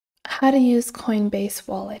How to use Coinbase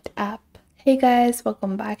Wallet App. Hey guys,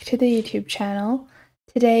 welcome back to the YouTube channel.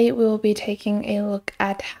 Today we will be taking a look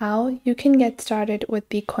at how you can get started with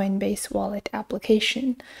the Coinbase Wallet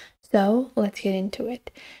application. So let's get into it.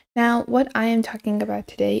 Now, what I am talking about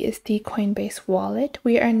today is the Coinbase Wallet.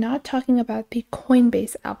 We are not talking about the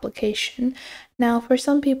Coinbase application. Now, for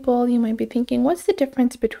some people, you might be thinking, what's the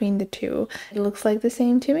difference between the two? It looks like the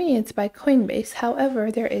same to me. It's by Coinbase.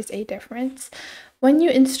 However, there is a difference. When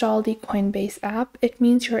you install the Coinbase app, it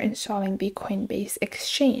means you're installing the Coinbase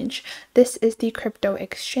exchange. This is the crypto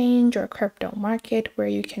exchange or crypto market where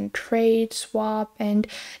you can trade, swap, and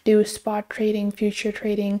do spot trading, future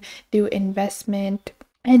trading, do investment,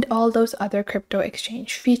 and all those other crypto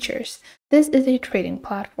exchange features. This is a trading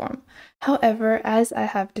platform. However, as I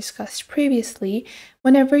have discussed previously,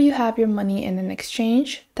 whenever you have your money in an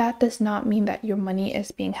exchange, that does not mean that your money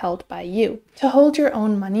is being held by you. To hold your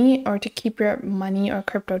own money or to keep your money or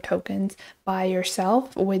crypto tokens by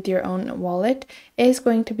yourself with your own wallet is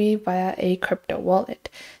going to be via a crypto wallet.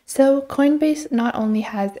 So Coinbase not only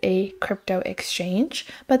has a crypto exchange,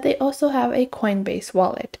 but they also have a Coinbase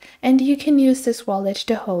wallet, and you can use this wallet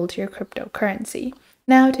to hold your cryptocurrency.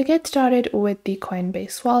 Now, to get started with the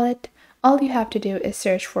Coinbase wallet, all you have to do is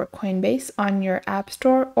search for Coinbase on your App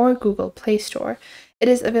Store or Google Play Store. It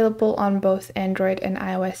is available on both Android and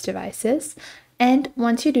iOS devices. And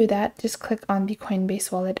once you do that, just click on the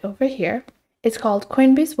Coinbase wallet over here. It's called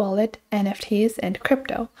Coinbase Wallet, NFTs, and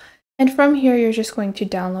Crypto. And from here, you're just going to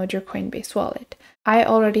download your Coinbase wallet. I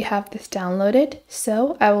already have this downloaded,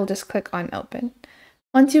 so I will just click on Open.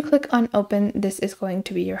 Once you click on Open, this is going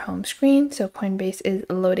to be your home screen. So Coinbase is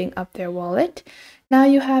loading up their wallet. Now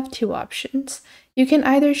you have two options. You can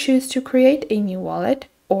either choose to create a new wallet,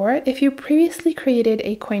 or if you previously created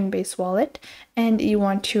a Coinbase wallet and you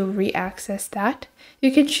want to re-access that,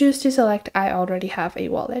 you can choose to select I already have a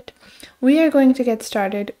wallet. We are going to get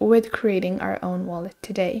started with creating our own wallet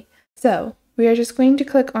today. So we are just going to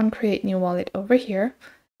click on Create New Wallet over here.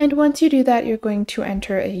 And once you do that, you're going to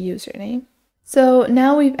enter a username. So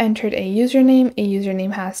now we've entered a username. A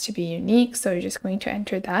username has to be unique, so you're just going to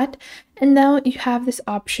enter that. And now you have this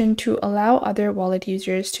option to allow other wallet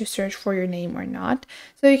users to search for your name or not.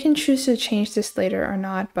 So you can choose to change this later or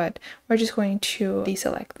not, but we're just going to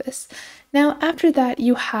deselect this. Now, after that,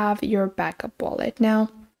 you have your backup wallet. Now,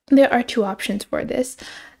 there are two options for this.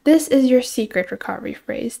 This is your secret recovery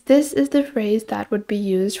phrase. This is the phrase that would be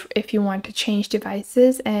used if you want to change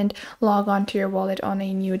devices and log on to your wallet on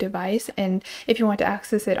a new device, and if you want to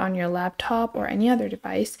access it on your laptop or any other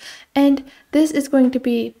device. And this is going to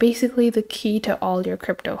be basically the key to all your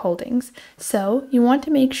crypto holdings. So you want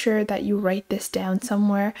to make sure that you write this down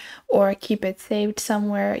somewhere or keep it saved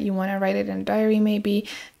somewhere. You want to write it in a diary maybe.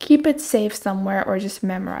 Keep it safe somewhere or just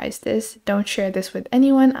memorize this. Don't share this with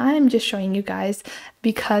anyone. I'm just showing you guys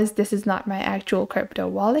because this is not my actual crypto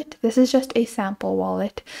wallet. This is just a sample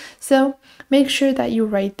wallet. So make sure that you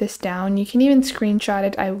write this down. You can even screenshot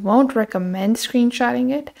it. I won't recommend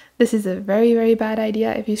screenshotting it. This is a very, very bad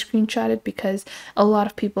idea if you screenshot it because a lot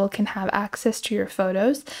of people can have access to your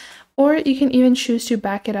photos. Or you can even choose to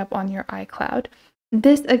back it up on your iCloud.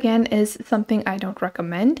 This again is something I don't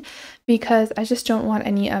recommend because I just don't want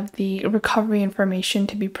any of the recovery information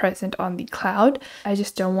to be present on the cloud. I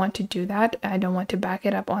just don't want to do that. I don't want to back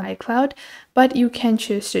it up on iCloud, but you can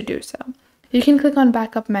choose to do so. You can click on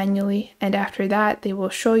backup manually, and after that, they will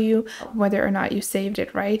show you whether or not you saved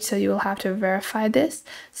it right. So you will have to verify this.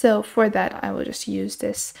 So for that, I will just use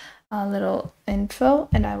this little info,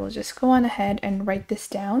 and I will just go on ahead and write this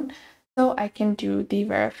down so I can do the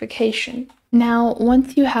verification. Now,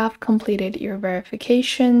 once you have completed your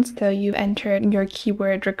verification, so you've entered your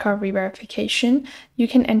keyword recovery verification, you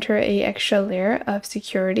can enter an extra layer of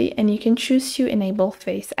security and you can choose to enable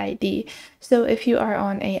Face ID. So if you are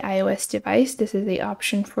on an iOS device, this is the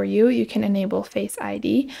option for you. You can enable Face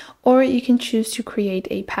ID, or you can choose to create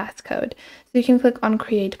a passcode. So you can click on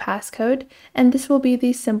Create Passcode, and this will be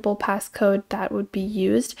the simple passcode that would be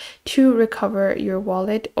used to recover your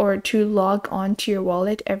wallet or to log on to your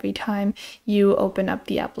wallet every time you open up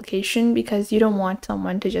the application, because you don't want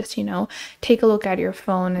someone to just, take a look at your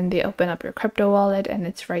phone and they open up your crypto wallet and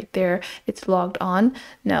it's right there, it's logged on.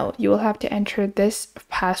 No, you will have to enter this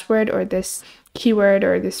password or this keyword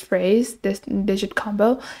or this phrase, this digit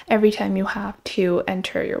combo, every time you have to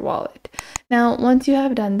enter your wallet. Now, once you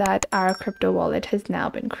have done that, our crypto wallet has now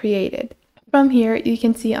been created. From here, you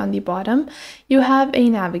can see on the bottom, you have a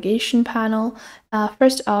navigation panel.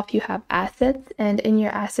 First off, you have assets, and in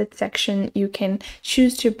your assets section, you can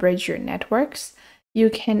choose to bridge your networks. you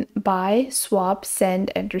can buy, swap,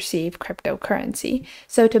 send, and receive cryptocurrency.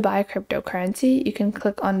 So to buy cryptocurrency, you can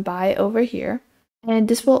click on buy over here. And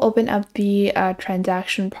this will open up the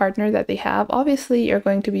transaction partner that they have. Obviously, you're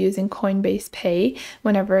going to be using Coinbase Pay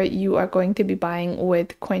whenever you are going to be buying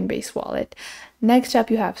with Coinbase Wallet. Next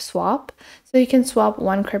up, you have swap. So you can swap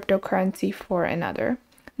one cryptocurrency for another.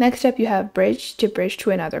 Next up, you have bridge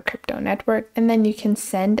to another crypto network, and then you can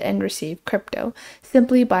send and receive crypto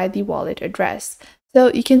simply by the wallet address.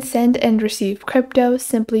 So you can send and receive crypto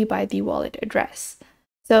simply by the wallet address.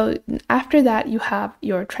 So after that, you have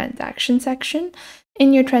your transaction section.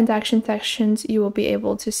 In your transaction sections, you will be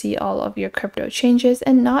able to see all of your crypto changes,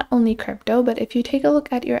 and not only crypto, but if you take a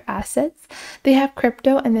look at your assets, they have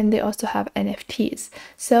crypto and then they also have NFTs.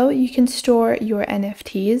 So you can store your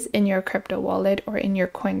NFTs in your crypto wallet or in your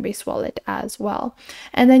Coinbase wallet as well.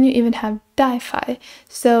 And then you even have DeFi.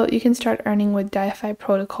 So you can start earning with DeFi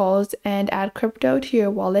protocols and add crypto to your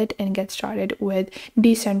wallet and get started with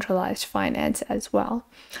decentralized finance as well.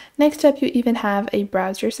 Next up, you even have a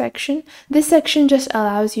browser section. This section just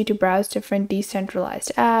allows you to browse different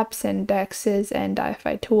decentralized apps and DEXs and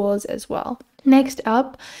DeFi tools as well. Next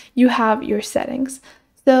up, you have your settings.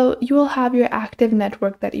 So you will have your active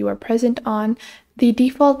network that you are present on. The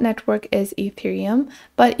default network is Ethereum,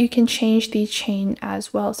 but you can change the chain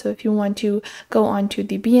as well. So if you want to go onto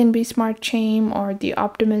the BNB Smart Chain or the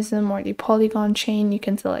Optimism or the Polygon chain, you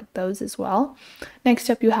can select those as well. Next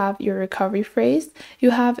up, you have your recovery phrase.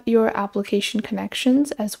 You have your application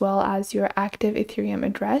connections as well as your active Ethereum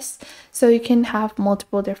address. So you can have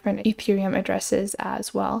multiple different Ethereum addresses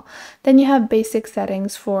as well. Then you have basic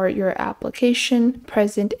settings for your application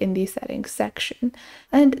present in the settings section.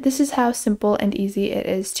 And this is how simple and easy it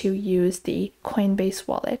is to use the Coinbase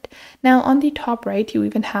wallet. Now on the top right, you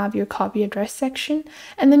even have your copy address section,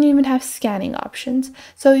 and then you even have scanning options.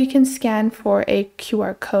 So you can scan for a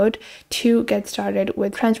QR code to get started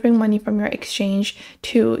with transferring money from your exchange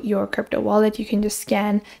to your crypto wallet. You can just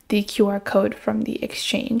scan the QR code from the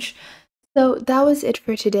exchange. So that was it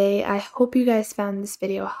for today. I hope you guys found this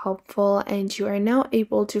video helpful and you are now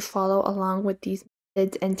able to follow along with these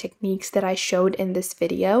methods and techniques that I showed in this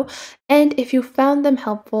video. And if you found them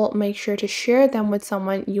helpful, make sure to share them with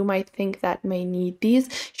someone you might think that may need these.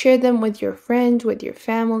 Share them with your friends, with your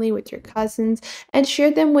family, with your cousins, and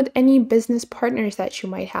share them with any business partners that you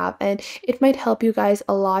might have. And it might help you guys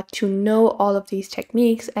a lot to know all of these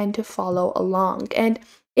techniques and to follow along. And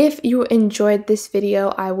if you enjoyed this video,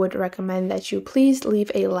 I would recommend that you please leave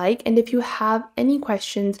a like. And if you have any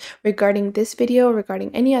questions regarding this video,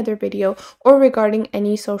 regarding any other video, or regarding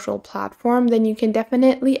any social platform, then you can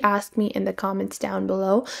definitely ask me in the comments down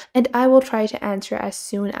below, and I will try to answer as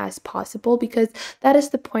soon as possible, because that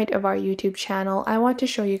is the point of our YouTube channel. I want to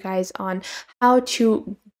show you guys on how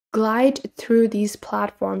to glide through these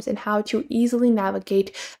platforms and how to easily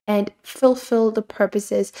navigate and fulfill the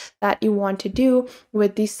purposes that you want to do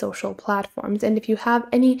with these social platforms. And if you have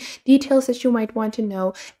any details that you might want to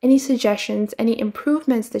know, any suggestions, any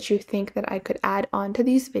improvements that you think that I could add on to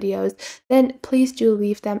these videos, then please do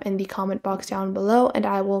leave them in the comment box down below and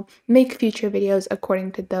I will make future videos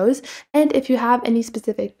according to those. And if you have any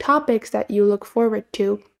specific topics that you look forward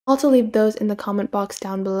to, also leave those in the comment box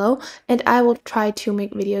down below and I will try to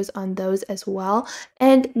make videos on those as well.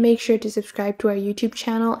 And make sure to subscribe to our YouTube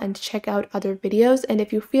channel and check out other videos. And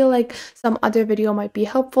if you feel like some other video might be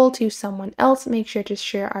helpful to someone else, make sure to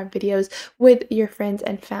share our videos with your friends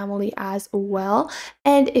and family as well.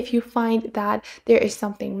 And if you find that there is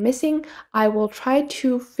something missing, I will try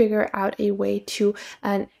to figure out a way to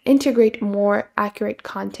integrate more accurate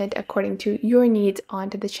content according to your needs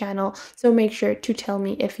onto the channel. So make sure to tell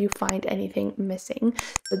me if you find anything missing.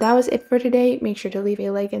 So that was it for today. Make sure to leave a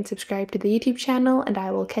like and subscribe to the YouTube channel, and I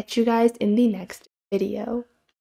will catch you guys in the next video.